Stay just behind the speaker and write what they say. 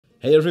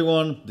Hey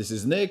everyone, this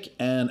is Nick,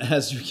 and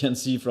as you can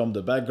see from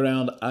the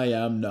background, I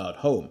am not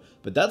home.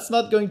 But that's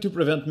not going to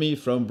prevent me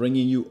from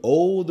bringing you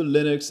all the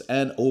Linux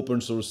and open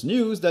source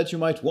news that you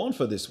might want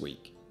for this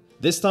week.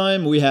 This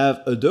time we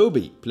have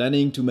Adobe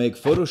planning to make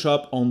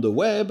Photoshop on the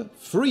web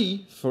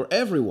free for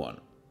everyone.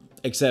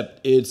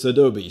 Except it's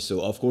Adobe,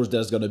 so of course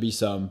there's gonna be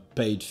some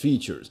paid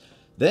features.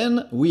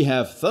 Then we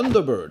have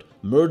Thunderbird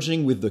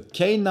merging with the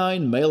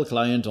K9 mail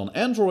client on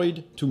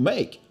Android to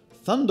make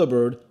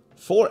Thunderbird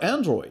for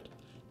Android.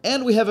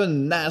 And we have a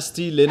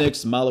nasty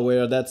Linux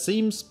malware that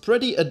seems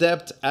pretty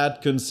adept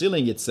at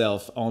concealing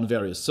itself on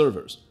various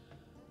servers.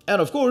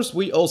 And of course,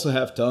 we also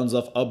have tons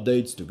of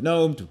updates to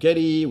GNOME, to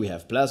KDE, we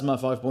have Plasma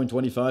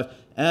 5.25,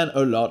 and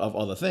a lot of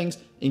other things,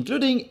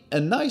 including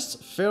a nice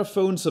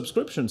Fairphone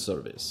subscription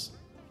service.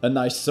 A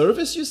nice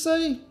service, you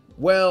say?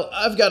 Well,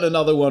 I've got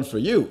another one for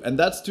you, and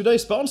that's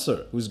today's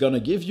sponsor, who's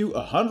gonna give you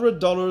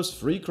 $100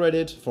 free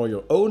credit for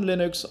your own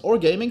Linux or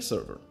gaming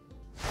server.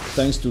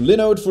 Thanks to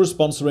Linode for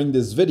sponsoring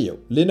this video.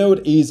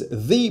 Linode is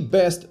the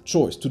best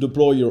choice to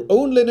deploy your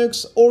own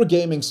Linux or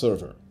gaming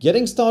server.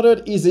 Getting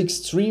started is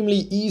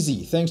extremely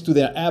easy thanks to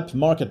their app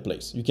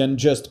marketplace. You can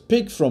just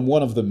pick from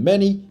one of the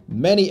many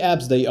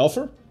apps they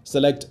offer,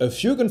 select a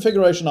few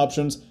configuration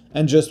options,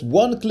 and just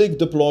one-click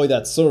deploy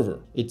that server.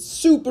 It's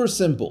super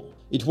simple.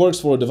 It works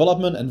for a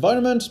development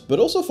environment, but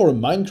also for a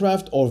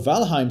Minecraft or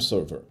Valheim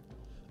server.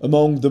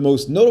 Among the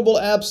most notable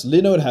apps,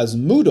 Linode has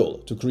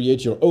Moodle to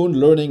create your own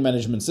learning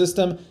management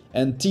system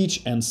and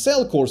teach and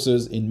sell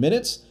courses in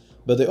minutes,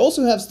 but they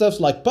also have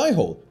stuff like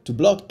Pi-hole to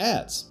block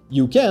ads.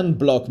 You can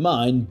block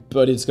mine,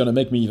 but it's gonna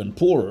make me even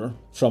poorer.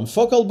 From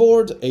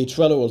Focalboard, a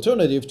Trello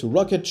alternative, to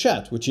Rocket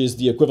Chat, which is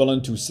the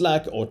equivalent to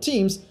Slack or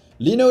Teams,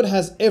 Linode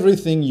has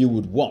everything you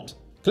would want.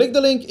 Click the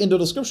link in the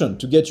description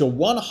to get your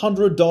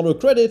 $100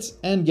 credits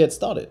and get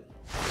started.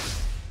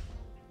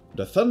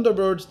 The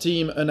Thunderbird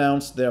team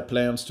announced their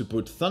plans to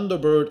put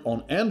Thunderbird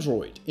on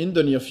Android in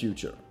the near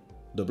future.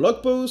 The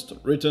blog post,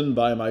 written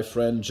by my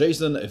friend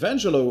Jason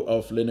Evangelo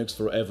of Linux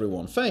for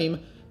Everyone fame,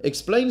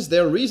 explains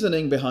their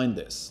reasoning behind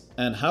this,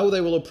 and how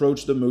they will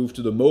approach the move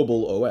to the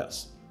mobile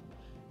OS.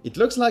 It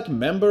looks like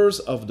members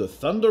of the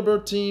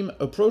Thunderbird team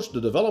approached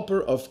the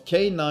developer of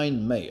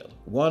K9 Mail,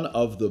 one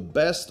of the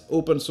best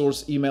open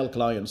source email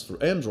clients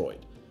for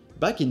Android,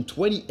 back in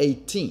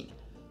 2018.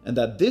 And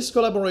that this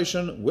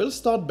collaboration will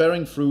start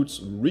bearing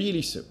fruits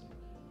really soon.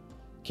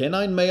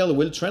 K9 Mail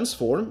will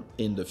transform,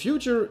 in the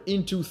future,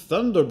 into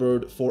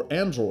Thunderbird for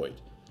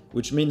Android,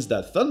 which means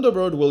that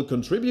Thunderbird will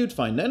contribute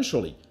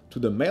financially to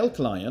the mail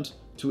client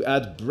to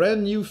add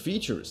brand new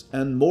features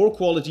and more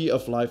quality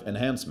of life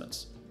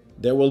enhancements.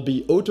 There will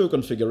be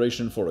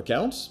auto-configuration for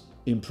accounts,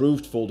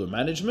 improved folder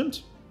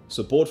management,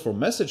 support for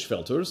message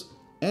filters,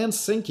 and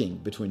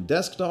syncing between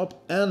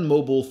desktop and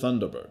mobile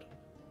Thunderbird.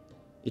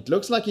 It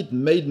looks like it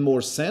made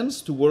more sense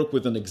to work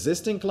with an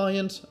existing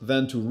client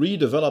than to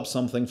redevelop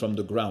something from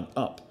the ground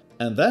up.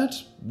 And that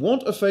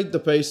won't affect the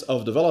pace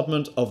of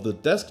development of the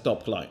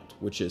desktop client,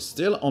 which is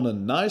still on a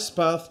nice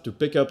path to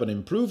pick up an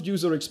improved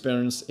user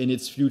experience in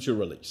its future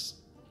release.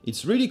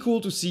 It's really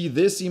cool to see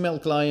this email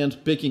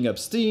client picking up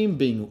steam,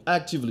 being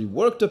actively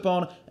worked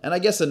upon, and I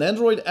guess an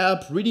Android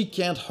app really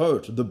can't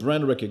hurt the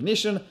brand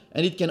recognition,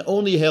 and it can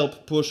only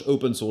help push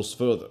open source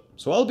further.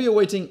 So I'll be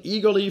awaiting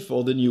eagerly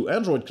for the new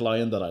Android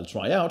client that I'll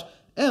try out,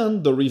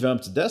 and the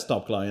revamped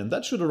desktop client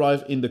that should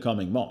arrive in the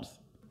coming month.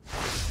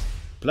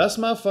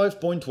 Plasma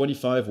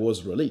 5.25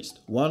 was released,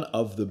 one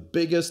of the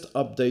biggest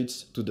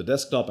updates to the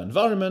desktop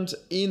environment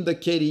in the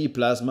KDE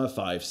Plasma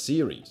 5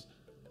 series.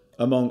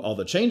 Among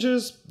other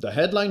changes, the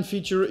headline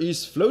feature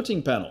is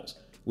floating panels,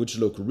 which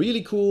look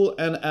really cool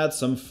and add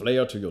some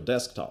flair to your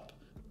desktop.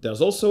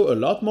 There's also a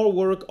lot more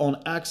work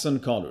on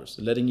accent colors,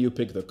 letting you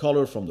pick the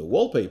color from the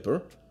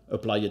wallpaper,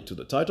 apply it to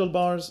the title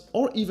bars,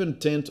 or even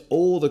tint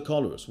all the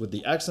colors with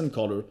the accent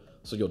color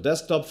so your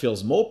desktop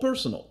feels more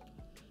personal.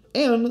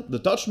 And the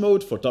touch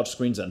mode for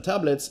touchscreens and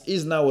tablets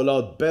is now a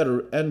lot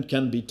better and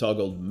can be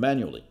toggled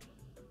manually.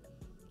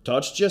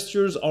 Touch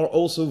gestures are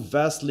also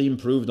vastly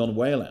improved on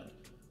Wayland.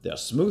 They're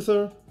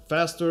smoother,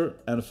 faster,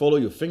 and follow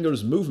your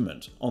finger's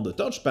movement on the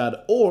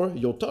touchpad or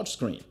your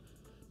touchscreen.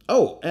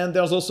 Oh, and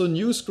there's also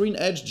new screen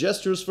edge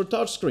gestures for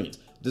touchscreens.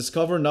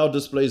 Discover now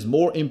displays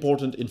more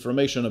important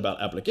information about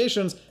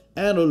applications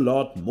and a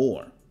lot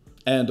more.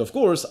 And of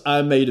course,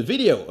 I made a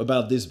video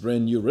about this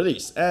brand new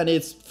release, and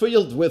it's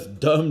filled with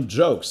dumb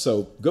jokes,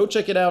 so go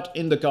check it out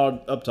in the card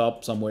up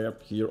top somewhere,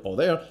 here or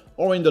there,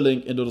 or in the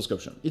link in the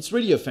description. It's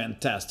really a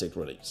fantastic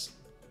release.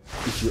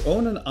 If you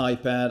own an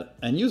iPad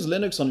and use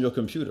Linux on your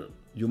computer,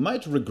 you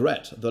might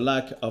regret the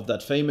lack of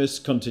that famous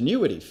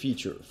continuity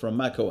feature from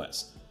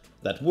macOS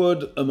that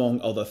would,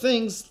 among other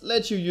things,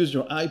 let you use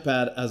your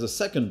iPad as a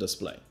second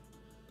display.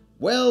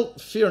 Well,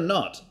 fear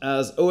not,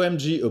 as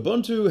OMG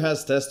Ubuntu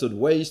has tested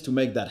ways to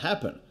make that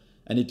happen,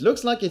 and it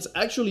looks like it's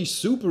actually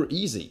super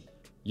easy.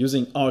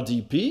 Using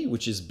RDP,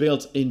 which is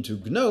built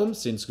into GNOME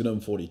since GNOME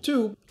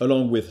 42,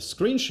 along with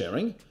screen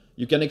sharing,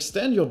 you can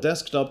extend your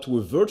desktop to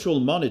a virtual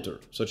monitor,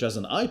 such as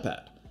an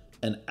iPad,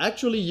 and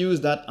actually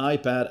use that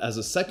iPad as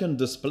a second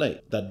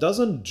display that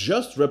doesn't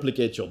just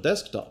replicate your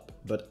desktop,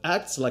 but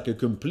acts like a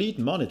complete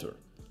monitor.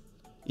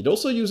 It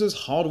also uses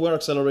hardware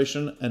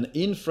acceleration and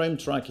in-frame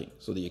tracking,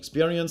 so the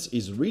experience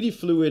is really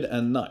fluid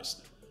and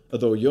nice,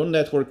 although your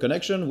network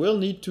connection will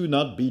need to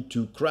not be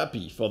too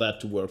crappy for that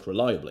to work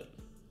reliably.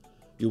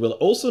 You will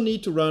also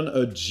need to run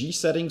a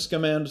gsettings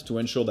command to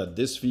ensure that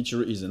this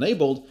feature is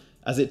enabled,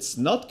 as it's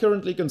not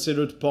currently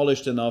considered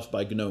polished enough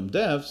by GNOME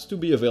devs to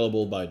be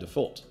available by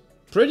default.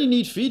 Pretty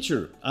neat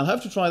feature. I'll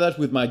have to try that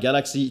with my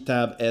Galaxy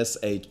Tab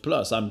S8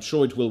 Plus. I'm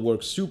sure it will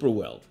work super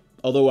well.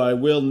 Although I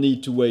will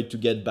need to wait to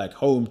get back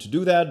home to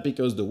do that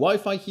because the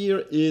Wi-Fi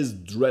here is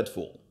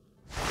dreadful.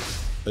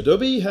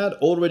 Adobe had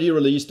already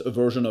released a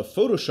version of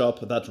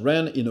Photoshop that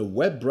ran in a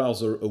web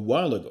browser a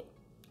while ago.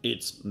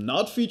 It's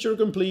not feature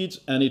complete,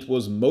 and it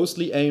was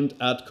mostly aimed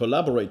at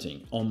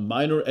collaborating on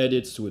minor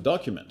edits to a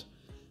document,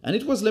 and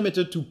it was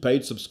limited to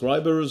paid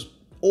subscribers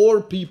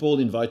or people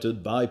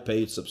invited by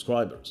paid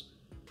subscribers.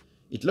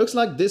 It looks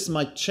like this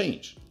might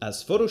change,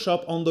 as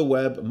Photoshop on the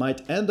web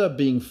might end up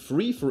being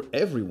free for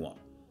everyone.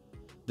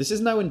 This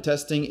is now in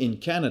testing in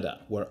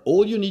Canada, where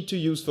all you need to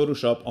use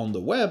Photoshop on the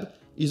web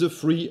is a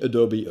free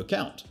Adobe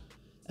account.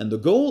 And the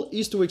goal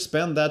is to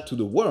expand that to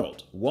the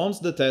world once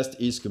the test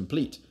is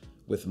complete,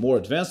 with more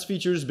advanced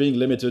features being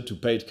limited to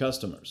paid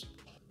customers.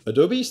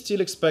 Adobe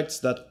still expects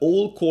that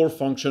all core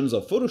functions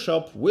of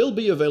Photoshop will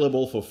be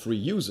available for free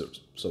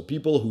users, so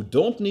people who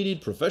don't need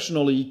it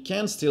professionally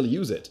can still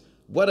use it,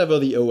 whatever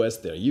the OS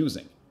they're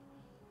using.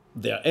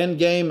 Their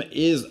endgame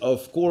is,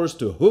 of course,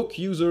 to hook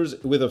users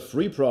with a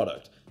free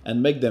product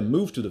and make them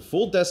move to the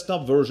full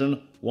desktop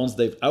version once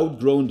they've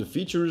outgrown the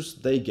features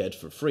they get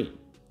for free.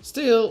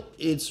 Still,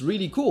 it's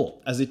really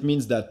cool, as it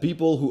means that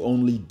people who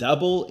only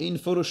dabble in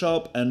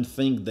Photoshop and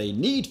think they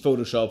need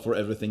Photoshop for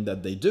everything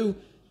that they do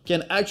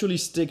can actually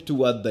stick to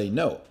what they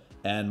know,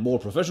 and more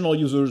professional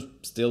users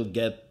still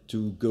get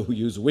to go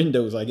use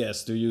Windows, I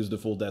guess, to use the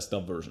full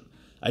desktop version.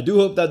 I do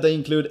hope that they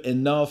include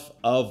enough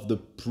of the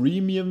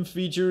premium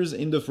features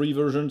in the free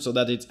version so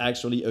that it's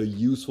actually a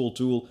useful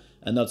tool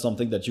and not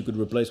something that you could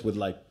replace with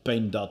like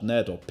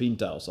Paint.net or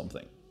Pinta or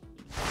something.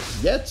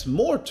 Yet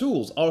more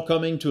tools are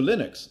coming to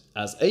Linux,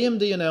 as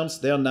AMD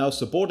announced they are now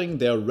supporting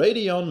their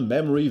Radeon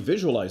Memory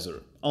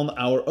Visualizer on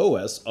our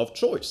OS of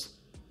choice.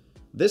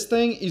 This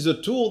thing is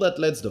a tool that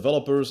lets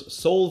developers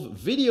solve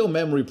video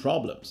memory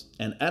problems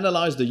and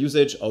analyze the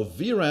usage of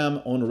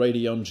VRAM on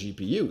Radeon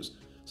GPUs,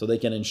 so they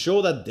can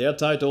ensure that their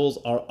titles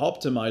are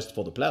optimized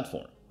for the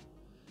platform.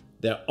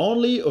 They're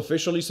only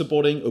officially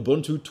supporting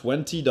Ubuntu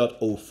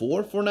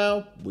 20.04 for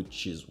now,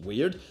 which is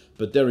weird,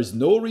 but there is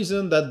no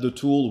reason that the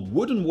tool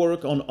wouldn't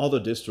work on other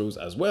distros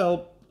as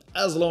well,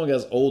 as long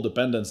as all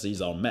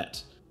dependencies are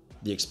met.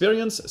 The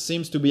experience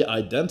seems to be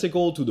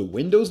identical to the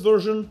Windows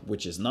version,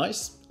 which is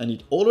nice, and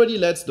it already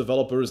lets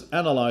developers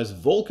analyze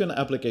Vulkan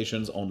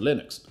applications on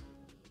Linux.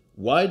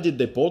 Why did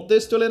they port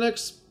this to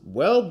Linux?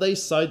 Well, they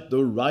cite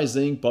the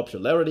rising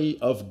popularity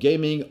of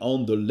gaming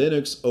on the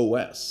Linux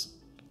OS.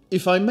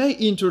 If I may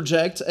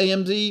interject,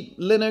 AMD,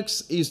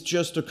 Linux is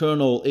just a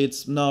kernel,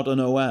 it's not an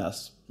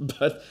OS.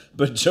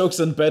 But jokes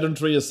and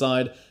pedantry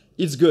aside,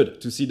 it's good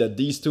to see that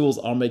these tools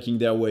are making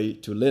their way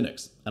to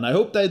Linux. And I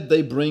hope that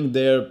they bring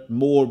their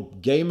more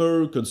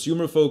gamer,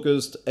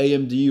 consumer-focused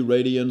AMD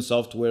Radeon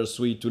software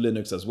suite to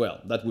Linux as well.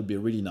 That would be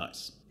really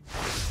nice.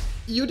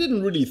 You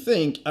didn't really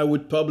think I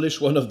would publish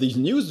one of these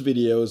news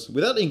videos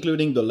without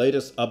including the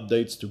latest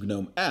updates to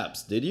GNOME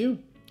apps, did you?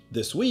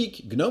 This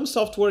week, GNOME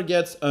software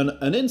gets an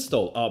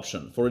uninstall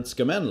option for its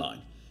command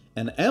line,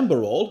 and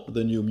Amberall,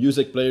 the new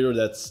music player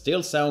that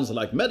still sounds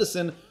like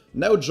medicine,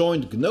 now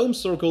joined GNOME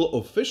Circle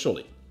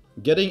officially,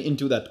 getting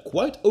into that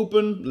quite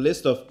open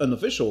list of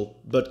unofficial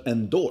but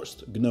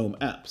endorsed GNOME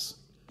apps.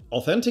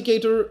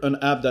 Authenticator, an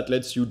app that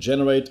lets you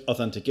generate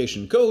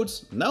authentication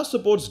codes, now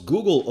supports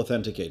Google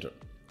Authenticator.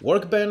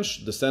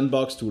 Workbench, the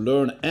sandbox to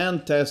learn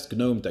and test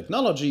GNOME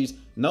technologies,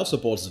 now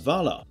supports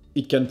Vala.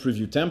 It can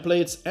preview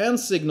templates and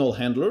signal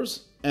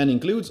handlers, and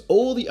includes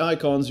all the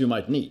icons you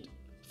might need.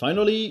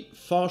 Finally,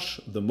 Phosh,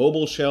 the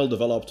mobile shell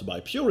developed by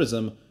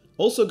Purism,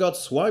 also got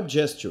swipe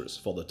gestures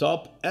for the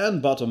top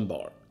and bottom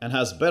bar, and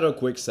has better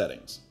quick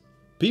settings.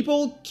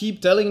 People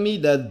keep telling me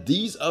that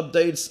these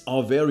updates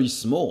are very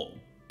small,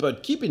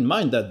 but keep in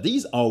mind that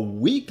these are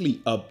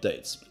weekly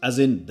updates, as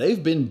in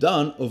they've been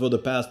done over the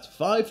past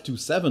 5 to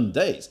 7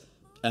 days,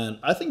 and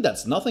I think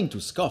that's nothing to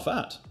scoff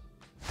at.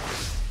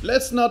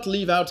 Let's not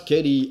leave out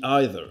KDE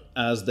either,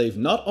 as they've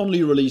not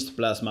only released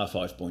Plasma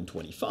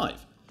 5.25,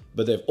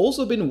 but they've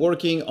also been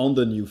working on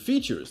the new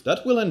features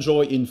that we'll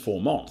enjoy in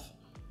 4 months.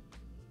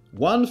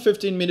 One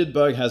 15-minute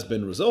bug has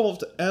been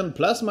resolved, and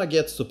Plasma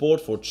gets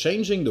support for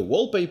changing the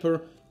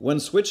wallpaper when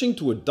switching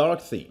to a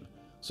dark theme,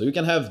 so you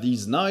can have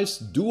these nice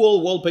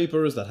dual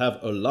wallpapers that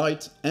have a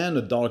light and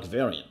a dark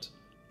variant.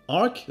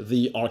 Arc,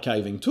 the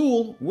archiving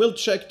tool, will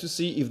check to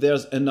see if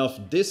there's enough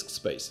disk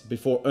space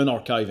before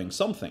unarchiving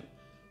something.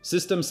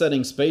 System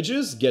settings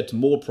pages get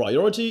more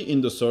priority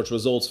in the search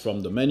results from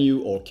the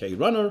menu or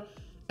KRunner,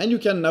 and you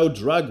can now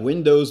drag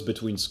windows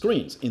between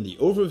screens in the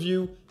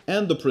overview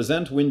and the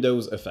present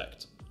Windows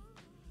effect.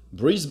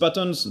 Breeze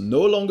buttons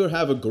no longer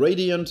have a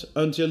gradient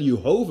until you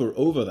hover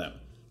over them,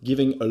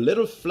 giving a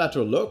little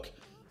flatter look,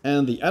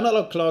 and the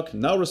analog clock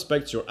now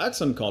respects your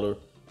accent color,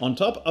 on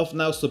top of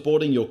now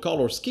supporting your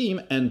color scheme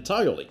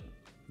entirely.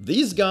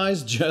 These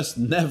guys just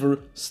never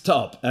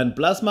stop, and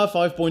Plasma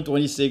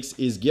 5.26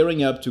 is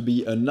gearing up to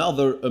be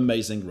another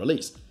amazing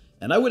release,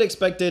 and I would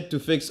expect it to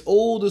fix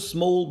all the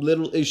small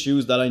little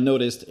issues that I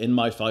noticed in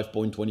my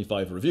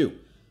 5.25 review.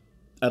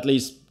 At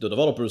least the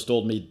developers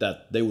told me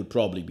that they would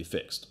probably be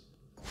fixed.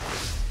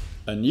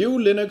 A new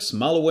Linux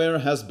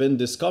malware has been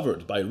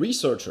discovered by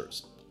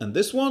researchers, and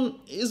this one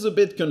is a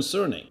bit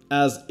concerning,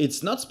 as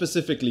it's not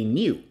specifically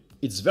new,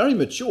 it's very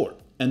mature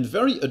and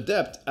very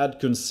adept at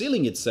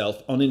concealing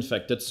itself on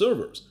infected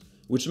servers,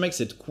 which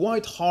makes it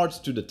quite hard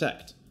to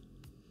detect.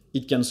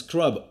 It can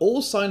scrub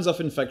all signs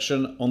of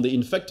infection on the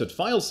infected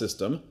file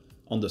system,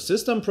 on the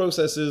system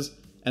processes,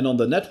 and on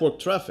the network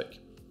traffic.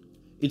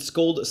 It's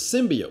called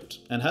Symbiote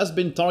and has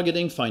been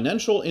targeting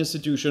financial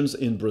institutions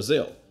in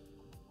Brazil.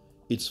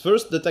 Its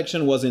first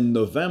detection was in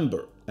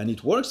November, and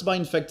it works by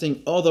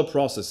infecting other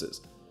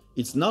processes.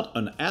 It's not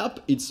an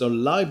app, it's a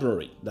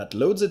library that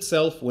loads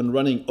itself when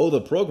running other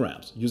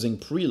programs using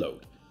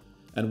preload.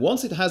 And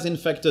once it has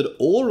infected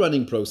all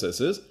running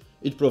processes,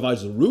 it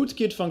provides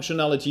rootkit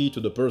functionality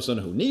to the person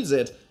who needs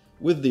it,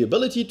 with the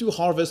ability to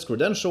harvest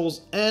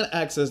credentials and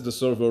access the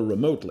server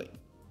remotely.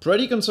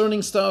 Pretty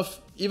concerning stuff,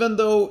 even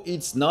though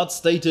it's not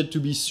stated to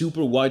be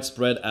super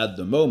widespread at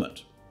the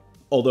moment.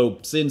 Although,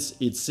 since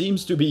it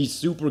seems to be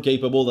super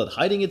capable at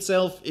hiding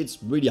itself,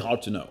 it's really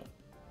hard to know.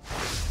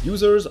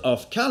 Users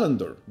of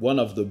Kalendar, one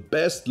of the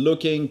best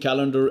looking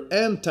calendar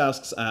and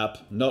tasks app,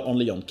 not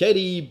only on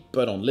KDE,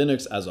 but on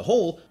Linux as a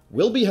whole,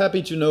 will be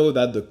happy to know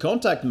that the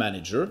Contact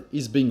Manager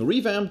is being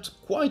revamped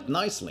quite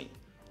nicely.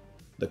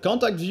 The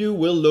contact view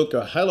will look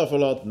a hell of a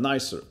lot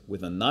nicer,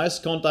 with a nice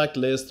contact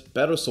list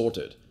better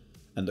sorted,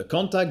 and the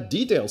contact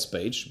details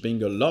page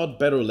being a lot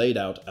better laid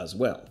out as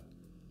well.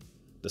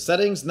 The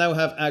settings now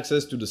have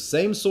access to the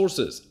same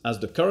sources as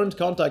the current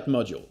contact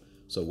module,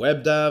 so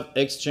WebDAV,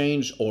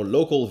 Exchange, or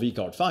local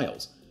vCard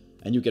files,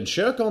 and you can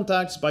share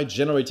contacts by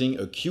generating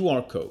a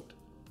QR code.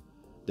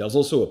 There's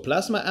also a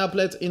Plasma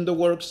applet in the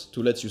works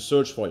to let you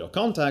search for your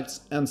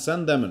contacts and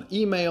send them an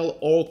email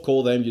or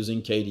call them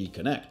using KDE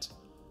Connect.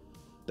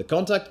 The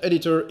contact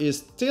editor is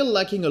still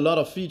lacking a lot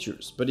of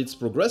features, but it's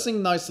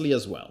progressing nicely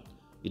as well.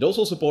 It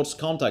also supports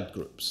contact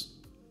groups.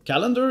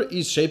 Kalendar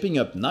is shaping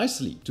up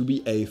nicely to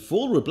be a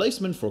full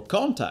replacement for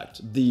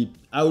Contact, the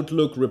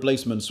Outlook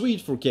replacement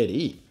suite for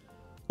KDE.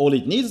 All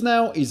it needs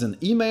now is an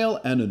email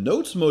and a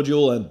notes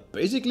module, and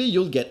basically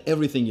you'll get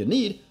everything you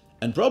need,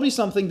 and probably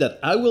something that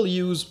I will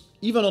use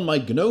even on my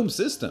GNOME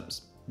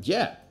systems.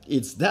 Yeah,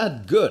 it's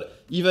that good.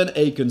 Even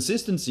a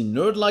consistency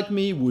nerd like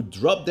me would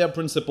drop their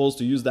principles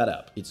to use that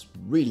app. It's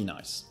really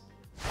nice.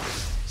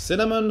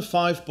 Cinnamon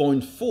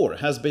 5.4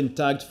 has been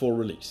tagged for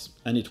release,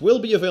 and it will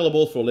be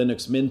available for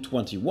Linux Mint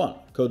 21,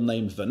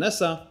 codenamed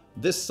Vanessa,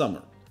 this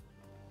summer.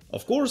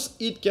 Of course,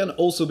 it can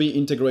also be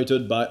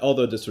integrated by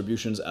other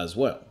distributions as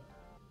well.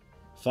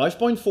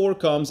 5.4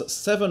 comes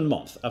 7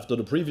 months after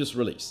the previous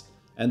release,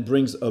 and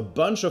brings a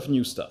bunch of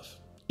new stuff.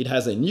 It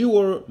has a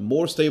newer,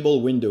 more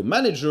stable window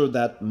manager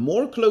that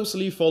more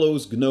closely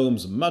follows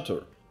GNOME's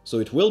Mutter, so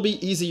it will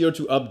be easier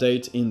to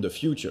update in the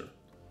future.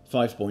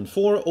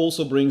 5.4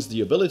 also brings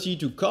the ability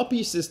to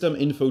copy system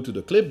info to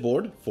the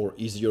clipboard for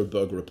easier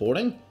bug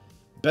reporting,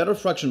 better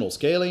fractional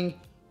scaling,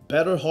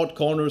 better hot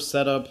corners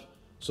setup,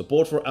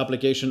 support for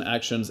application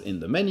actions in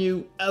the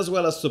menu, as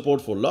well as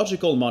support for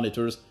logical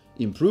monitors,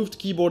 improved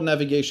keyboard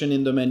navigation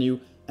in the menu,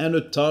 and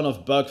a ton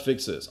of bug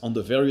fixes on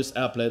the various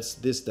applets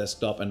this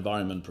desktop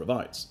environment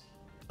provides.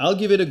 I'll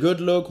give it a good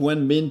look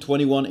when Mint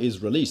 21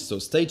 is released, so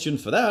stay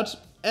tuned for that,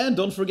 and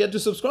don't forget to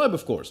subscribe,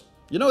 of course.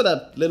 You know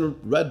that little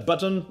red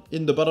button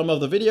in the bottom of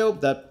the video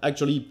that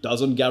actually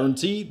doesn't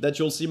guarantee that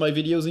you'll see my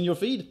videos in your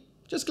feed?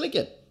 Just click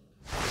it.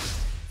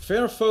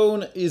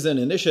 Fairphone is an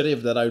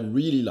initiative that I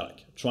really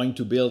like, trying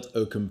to build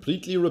a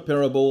completely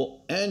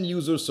repairable and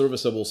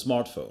user-serviceable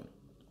smartphone,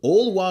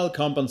 all while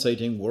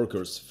compensating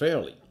workers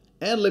fairly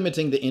and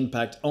limiting the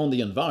impact on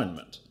the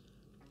environment.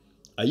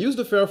 I used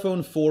the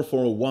Fairphone 4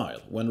 for a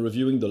while when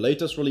reviewing the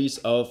latest release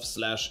of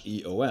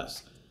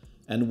 /EOS,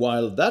 and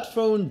while that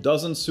phone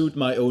doesn't suit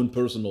my own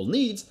personal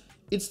needs,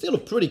 it's still a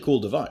pretty cool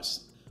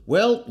device.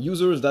 Well,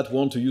 users that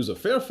want to use a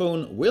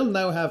Fairphone will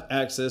now have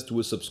access to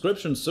a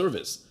subscription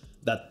service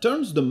that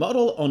turns the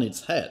model on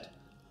its head.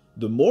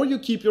 The more you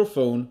keep your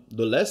phone,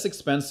 the less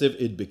expensive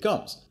it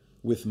becomes,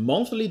 with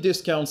monthly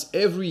discounts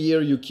every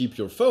year you keep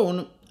your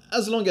phone,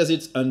 as long as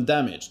it's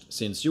undamaged,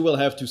 since you will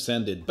have to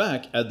send it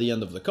back at the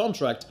end of the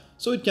contract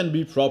so it can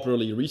be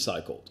properly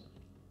recycled.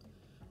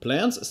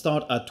 Plans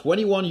start at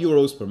 21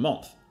 euros per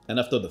month, and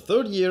after the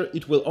third year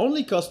it will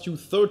only cost you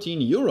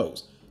 13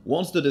 euros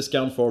once the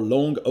discount for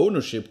long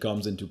ownership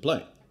comes into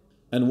play.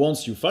 And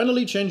once you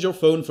finally change your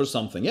phone for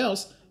something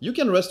else, you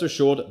can rest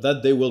assured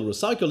that they will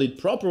recycle it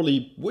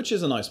properly, which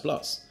is a nice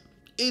plus.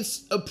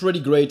 It's a pretty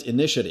great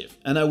initiative,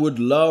 and I would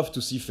love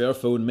to see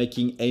Fairphone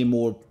making a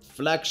more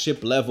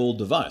flagship level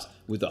device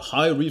with a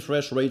high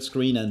refresh rate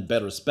screen and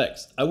better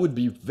specs. I would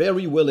be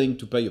very willing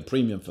to pay a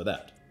premium for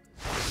that.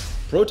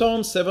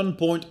 Proton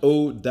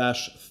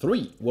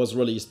 7.0-3 was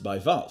released by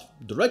Valve,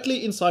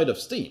 directly inside of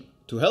Steam,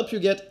 to help you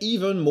get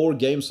even more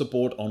game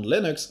support on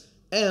Linux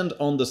and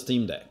on the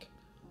Steam Deck.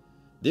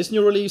 This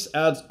new release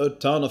adds a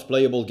ton of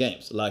playable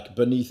games like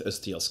Beneath a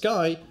Steel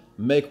Sky,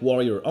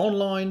 MechWarrior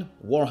Online,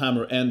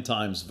 Warhammer End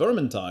Times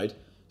Vermintide,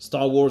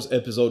 Star Wars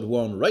Episode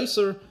 1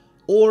 Racer,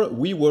 or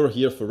We Were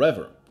Here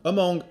Forever,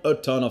 among a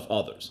ton of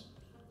others.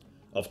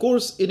 Of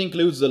course, it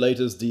includes the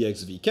latest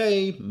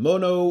DXVK,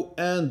 Mono,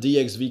 and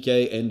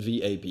DXVK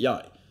NV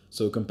API,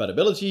 so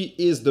compatibility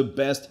is the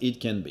best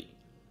it can be.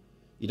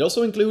 It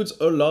also includes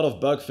a lot of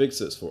bug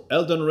fixes for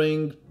Elden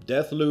Ring,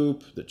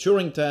 Deathloop, the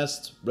Turing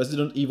Test,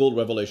 Resident Evil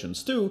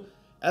Revelations 2,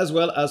 as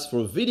well as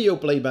for video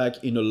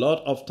playback in a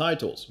lot of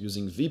titles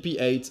using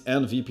VP8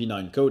 and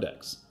VP9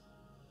 codecs.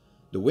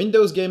 The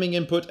Windows Gaming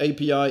Input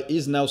API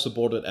is now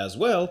supported as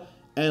well,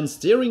 and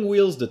steering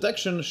wheel's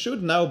detection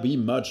should now be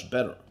much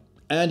better.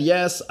 And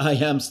yes, I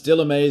am still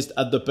amazed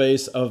at the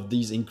pace of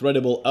these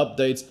incredible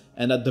updates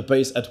and at the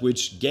pace at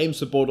which game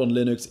support on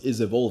Linux is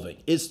evolving.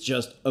 It's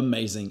just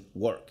amazing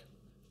work.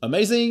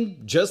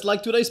 Amazing, just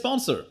like today's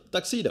sponsor,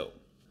 Tuxedo.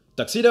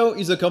 Tuxedo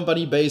is a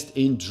company based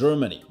in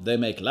Germany. They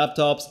make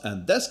laptops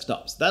and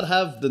desktops that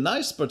have the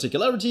nice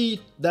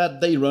particularity that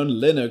they run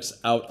Linux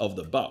out of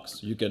the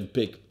box. You can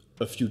pick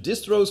a few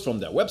distros from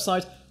their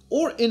website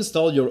or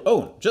install your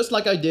own, just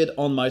like I did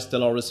on my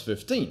Stellaris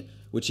 15,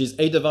 which is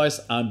a device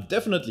I'm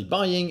definitely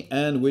buying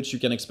and which you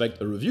can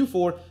expect a review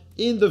for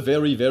in the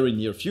very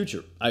near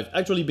future. I've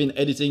actually been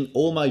editing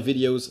all my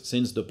videos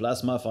since the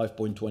Plasma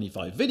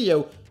 5.25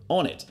 video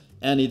on it,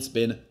 and it's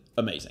been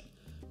amazing.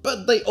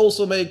 But they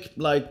also make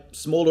like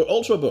smaller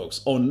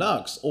ultrabooks or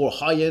NUCs or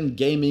high-end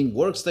gaming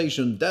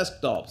workstation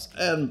desktops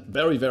and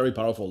very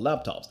powerful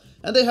laptops.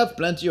 And they have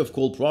plenty of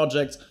cool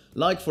projects,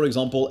 like for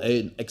example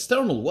an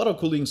external water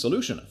cooling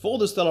solution for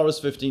the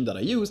Stellaris 15 that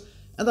I use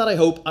and that I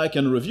hope I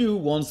can review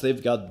once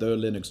they've got their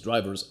Linux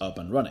drivers up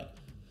and running.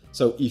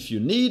 So if you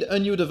need a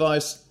new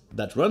device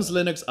that runs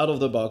Linux out of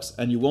the box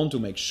and you want to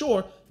make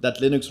sure that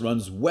Linux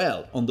runs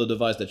well on the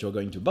device that you're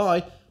going to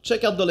buy,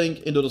 check out the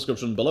link in the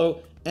description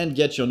below and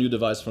get your new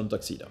device from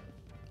Tuxedo.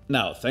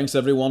 Now, thanks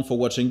everyone for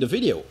watching the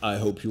video. I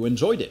hope you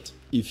enjoyed it.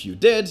 If you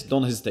did,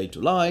 don't hesitate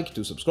to like,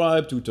 to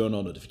subscribe, to turn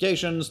on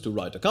notifications, to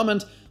write a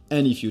comment.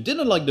 And if you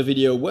didn't like the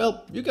video,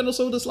 well, you can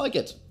also dislike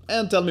it.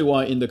 And tell me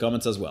why in the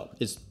comments as well.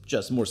 It's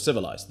just more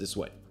civilized this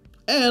way.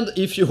 And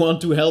if you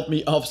want to help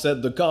me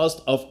offset the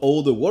cost of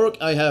all the work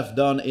I have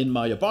done in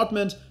my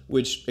apartment,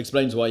 which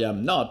explains why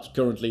I'm not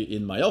currently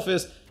in my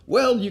office,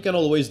 well, you can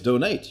always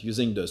donate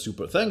using the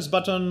Super Thanks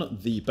button,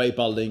 the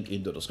PayPal link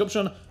in the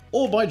description,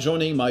 or by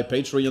joining my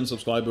Patreon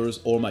subscribers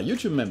or my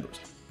YouTube members.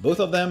 Both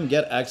of them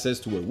get access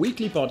to a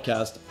weekly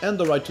podcast and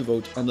the right to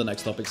vote on the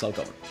next topics I'll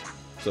cover.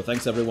 So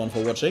thanks everyone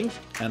for watching,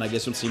 and I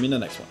guess you'll see me in the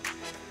next one.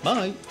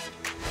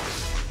 Bye!